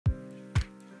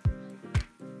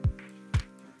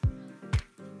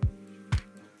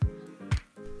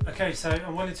Okay, so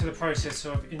I'm well into the process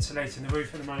of insulating the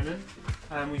roof at the moment.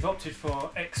 We've opted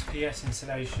for XPS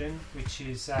insulation, which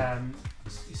is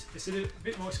it's a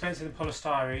bit more expensive than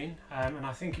polystyrene, and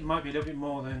I think it might be a little bit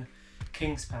more than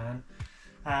Kingspan.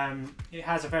 It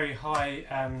has a very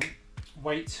high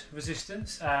weight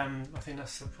resistance. I think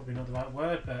that's probably not the right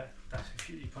word, but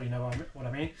you probably know what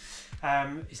I mean.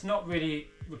 It's not really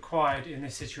required in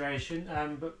this situation,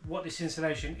 but what this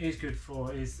insulation is good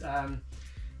for is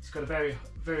it's got a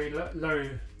very low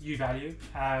U value,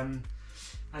 and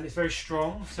it's very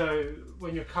strong. So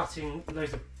when you're cutting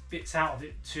loads of bits out of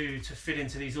it to fit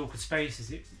into these awkward spaces,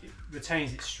 it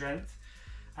retains its strength.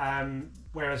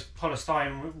 Whereas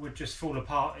polystyrene would just fall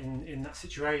apart in that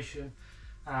situation.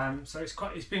 So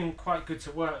it's been quite good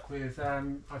to work with.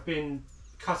 I've been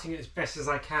cutting it as best as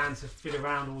I can to fit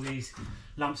around all these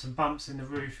lumps and bumps in the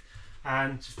roof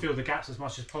and to fill the gaps as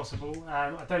much as possible.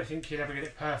 I don't think you'll ever get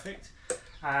it perfect,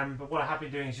 but what I have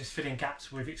been doing is just filling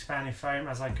gaps with expanding foam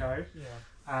as I go.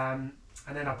 Yeah.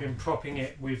 And then I've been propping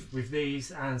it with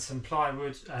these and some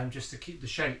plywood just to keep the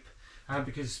shape,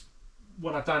 because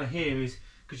what I've done here is,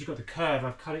 because you've got the curve,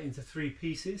 I've cut it into 3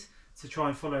 pieces to try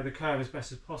and follow the curve as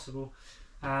best as possible,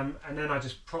 and then I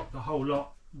just prop the whole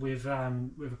lot with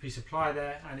a piece of ply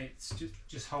there, and it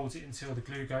just holds it until the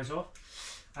glue goes off.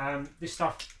 This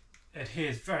stuff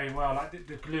adheres very well. Like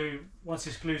the glue, once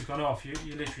this glue's gone off,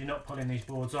 you're literally not pulling these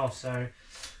boards off, so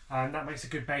that makes a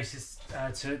good basis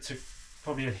to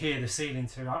probably adhere the ceiling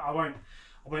to. I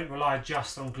won't rely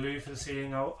just on glue for the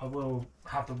ceiling. I will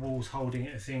have the walls holding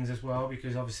it to things as well,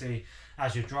 because obviously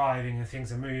as you're driving and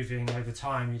things are moving over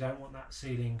time, you don't want that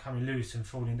ceiling coming loose and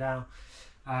falling down.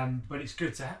 But it's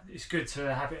good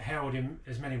to have it held in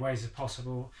as many ways as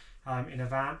possible in a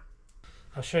van.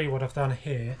 I'll show you what I've done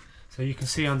here. So you can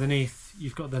see underneath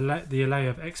you've got the layer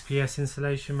of XPS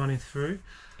insulation running through,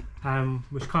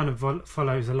 which kind of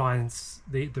follows the lines,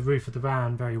 the roof of the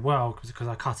van very well, because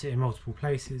I cut it in multiple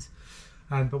places.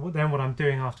 But then what I'm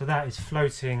doing after that is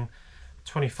floating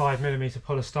 25mm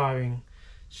polystyrene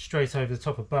straight over the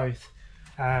top of both.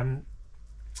 And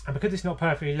because it's not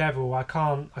perfectly level, I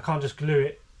can't just glue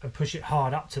it and push it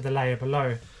hard up to the layer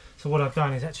below. So what I've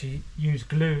done is actually use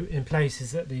glue in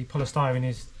places that the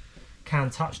polystyrene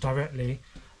can touch directly,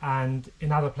 and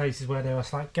in other places where there are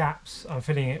slight gaps, I'm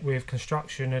filling it with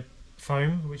construction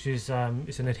foam, which is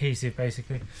it's an adhesive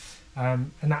basically,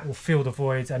 and that will fill the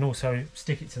voids and also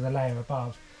stick it to the layer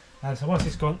above. And so once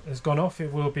it's gone off,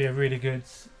 it will be a really good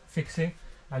fixing,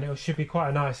 and it should be quite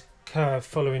a nice curve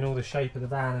following all the shape of the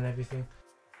van and everything.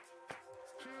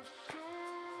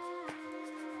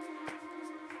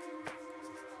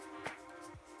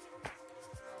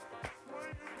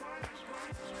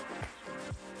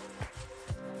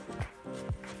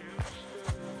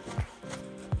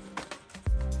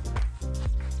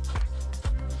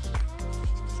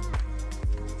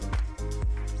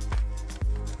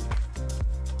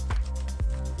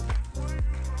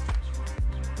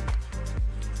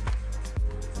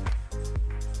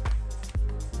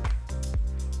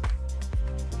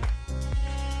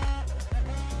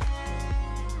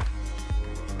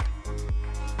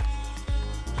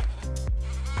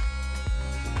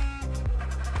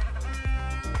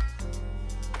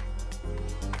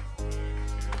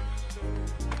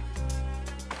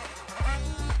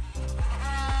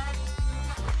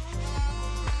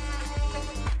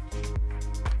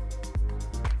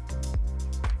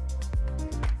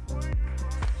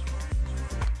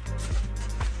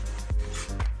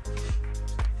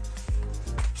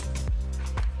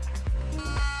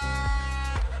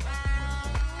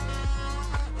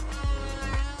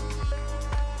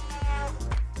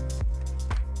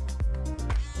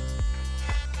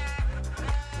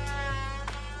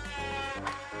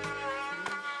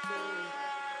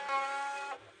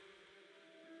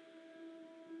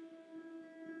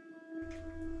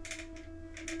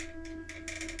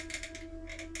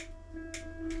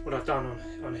 What I've done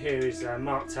on here is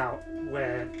marked out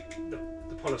where the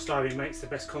polystyrene makes the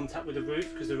best contact with the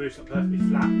roof, because the roof's not perfectly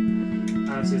flat,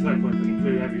 so there's no point putting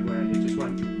glue everywhere. It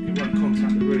won't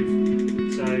contact the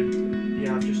roof. So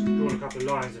yeah, I've just drawn a couple of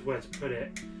lines of where to put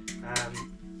it,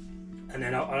 and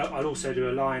then I'll also do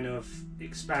a line of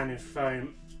expanding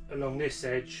foam along this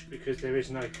edge, because there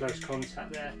is no close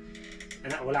contact there,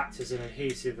 and that will act as an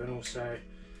adhesive and also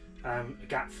a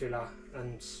gap filler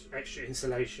and extra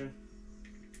insulation.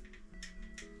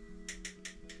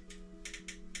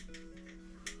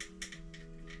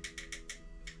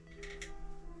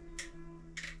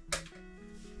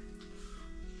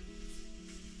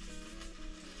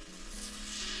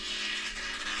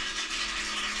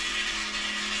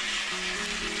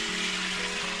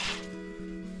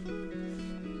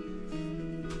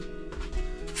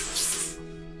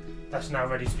 that's now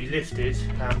ready to be lifted,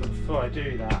 but before I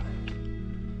do that,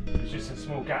 there's just some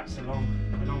small gaps along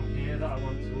here that I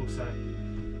want to also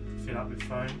fill up with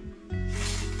foam.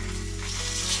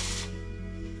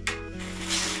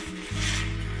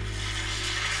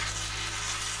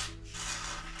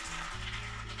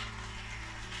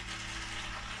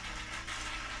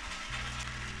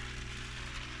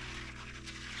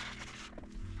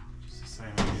 Just the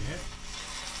same over here.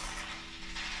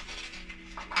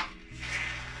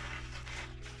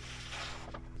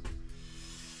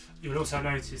 You'll also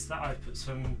notice that I've put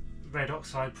some red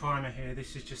oxide primer here.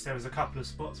 This is just, there was a couple of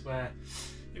spots where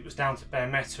it was down to bare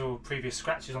metal, previous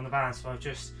scratches on the van, so I've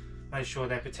just made sure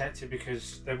they're protected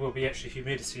because there will be extra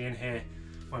humidity in here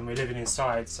when we're living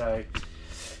inside, so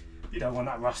you don't want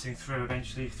that rusting through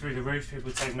eventually through the roof. It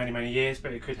would take many years,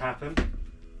 but it could happen.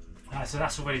 So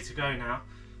that's all ready to go now.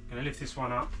 I'm going to lift this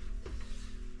one up.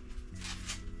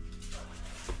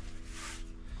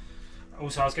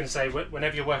 Also, I was going to say,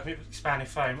 whenever you're working with expanding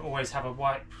foam, always have a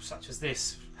wipe such as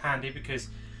this handy because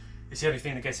it's the only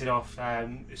thing that gets it off.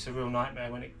 It's a real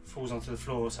nightmare when it falls onto the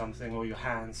floor or something, or your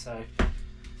hands, so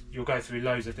you'll go through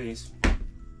loads of these.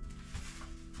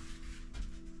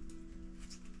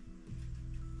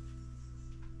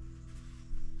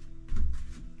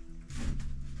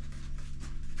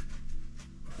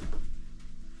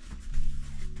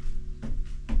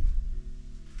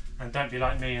 And don't be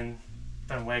like me and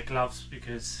don't wear gloves,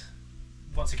 because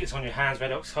once it gets on your hands,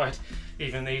 red oxide,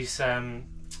 even these the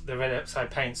red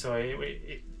oxide paint,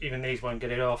 sorry, even these won't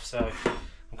get it off, so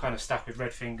I'm kind of stuck with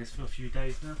red fingers for a few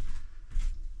days now.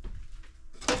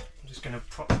 I'm just going to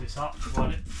prop this up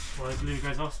while the glue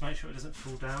goes off to make sure it doesn't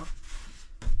fall down.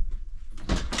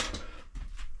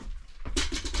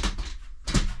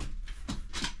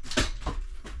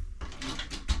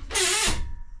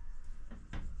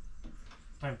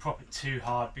 Don't prop it too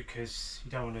hard because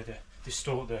you don't want to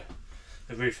distort the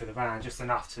roof of the van, just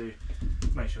enough to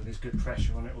make sure there's good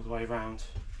pressure on it all the way around.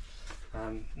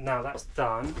 Now that's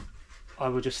done, I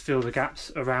will just fill the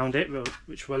gaps around it,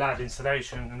 which will add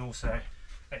insulation and also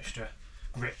extra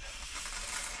grip.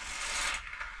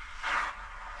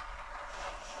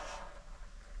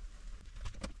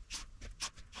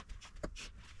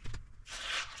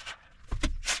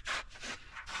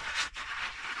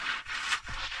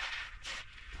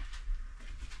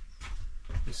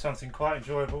 There's something quite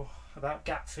enjoyable about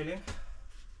gap filling.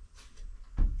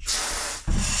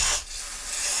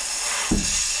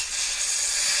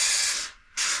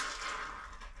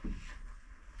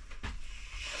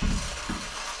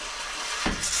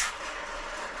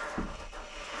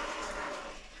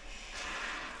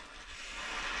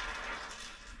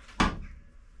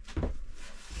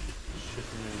 Should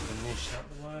move the niche out of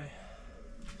the way.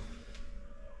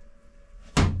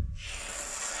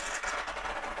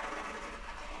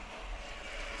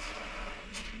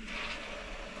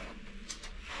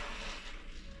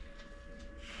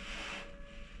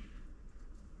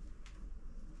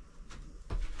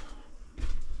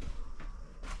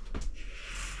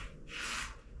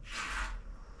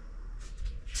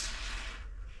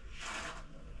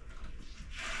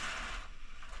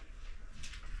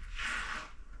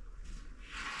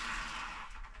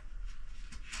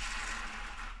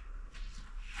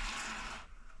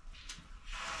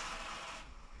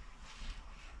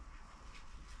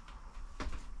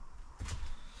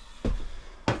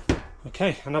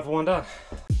 Okay, another one done.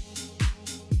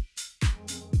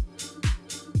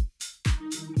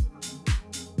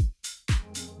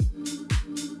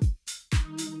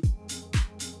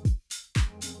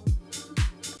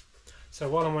 So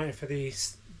while I'm waiting for the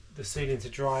ceiling to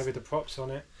dry with the props on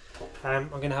it, I'm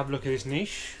going to have a look at this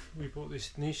niche. We bought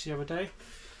this niche the other day,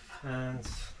 and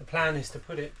the plan is to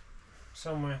put it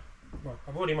somewhere. Well,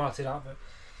 I've already marked it up, but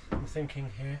I'm thinking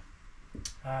here.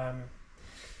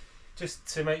 Just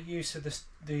to make use of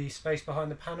the space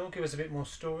behind the panel, give us a bit more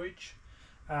storage,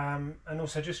 and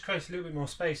also just create a little bit more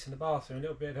space in the bathroom, a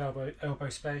little bit of elbow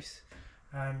space.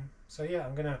 So yeah,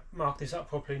 I'm going to mark this up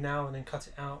properly now and then cut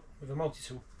it out with a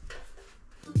multi-tool.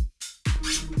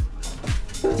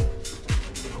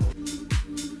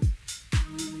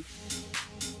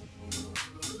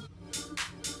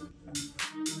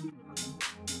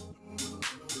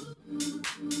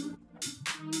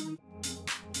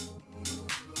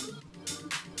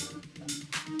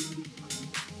 Whenever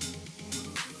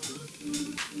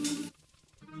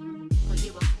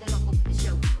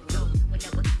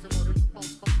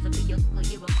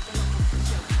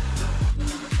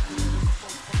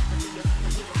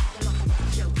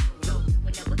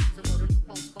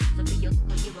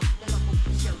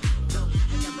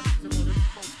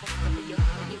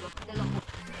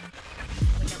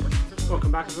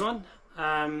Welcome back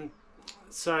everyone.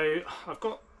 So I've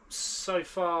got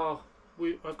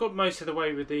most of the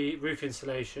way with the roof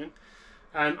installation.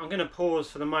 I'm going to pause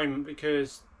for the moment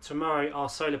because tomorrow our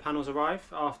solar panels arrive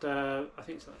after I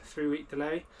think it's like a 3-week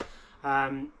delay.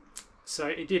 So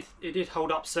it did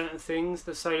hold up certain things,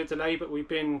 the solar delay, but we've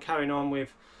been carrying on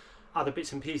with other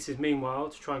bits and pieces meanwhile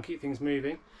to try and keep things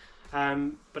moving.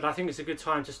 But I think it's a good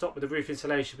time to stop with the roof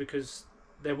installation because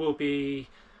there will be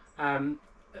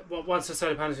well, once the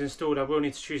solar panels are installed, I will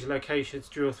need to choose a location to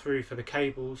drill through for the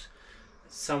cables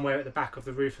somewhere at the back of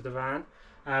the roof of the van,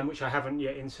 which I haven't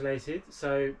yet insulated.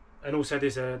 So, and also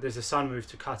there's a sunroof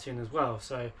to cut in as well.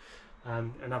 So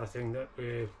another thing that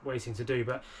we're waiting to do,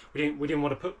 but we didn't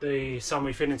want to put the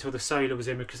sunroof in until the solar was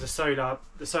in because the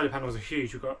solar panels are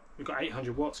huge. We've got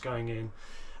 800 watts going in,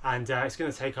 and it's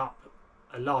going to take up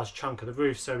a large chunk of the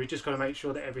roof, so we just got to make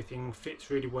sure that everything fits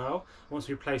really well once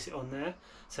we place it on there.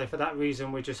 So for that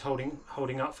reason we're just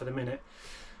holding up for the minute.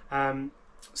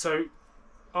 So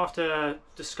after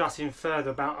discussing further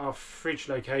about our fridge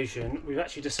location, we've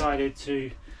actually decided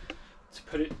to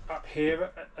put it up here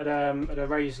at a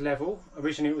raised level.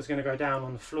 Originally it was going to go down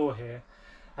on the floor here,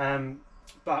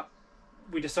 but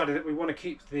we decided that we want to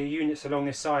keep the units along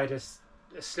this side as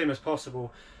slim as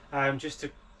possible, just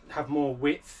to have more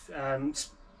width,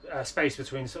 space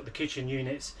between sort of the kitchen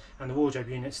units and the wardrobe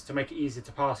units to make it easier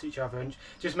to pass each other and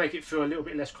just make it feel a little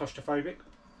bit less claustrophobic.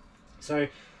 So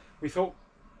we thought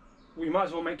we might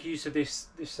as well make use of this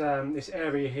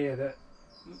area here that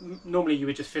normally you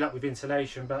would just fill up with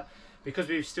insulation, but because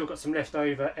we've still got some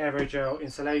leftover aerogel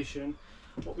insulation,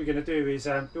 what we're going to do is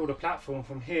build a platform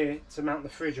from here to mount the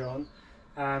fridge on,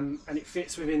 and it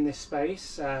fits within this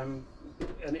space. And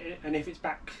if it's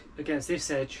back against this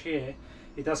edge here,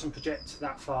 it doesn't project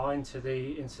that far into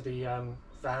the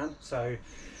van. So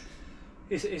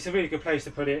it's a really good place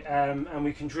to put it, and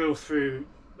we can drill through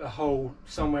a hole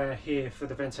somewhere here for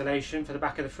the ventilation for the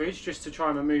back of the fridge, just to try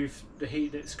and remove the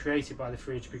heat that's created by the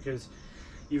fridge, because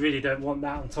you really don't want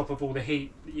that on top of all the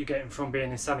heat that you're getting from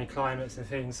being in sunny climates and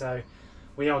things. So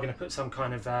we are going to put some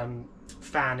kind of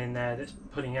fan in there that's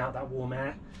putting out that warm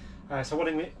air. So what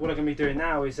I'm going to be doing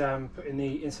now is putting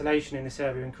the insulation in this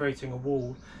area and creating a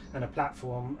wall and a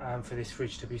platform for this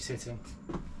fridge to be sitting.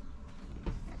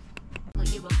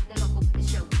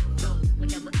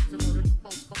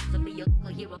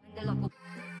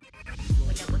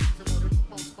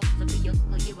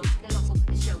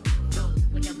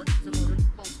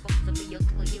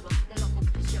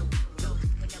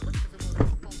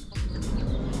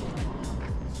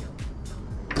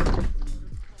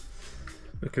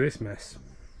 Look at this mess.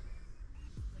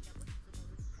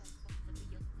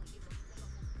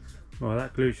 Well,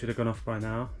 that glue should have gone off by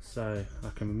now, so I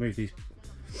can remove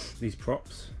these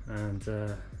props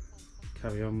and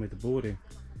carry on with the boarding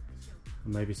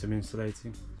and maybe some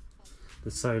insulating.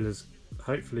 The solar's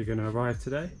hopefully going to arrive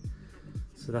today,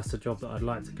 so that's a job that I'd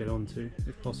like to get onto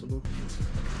if possible.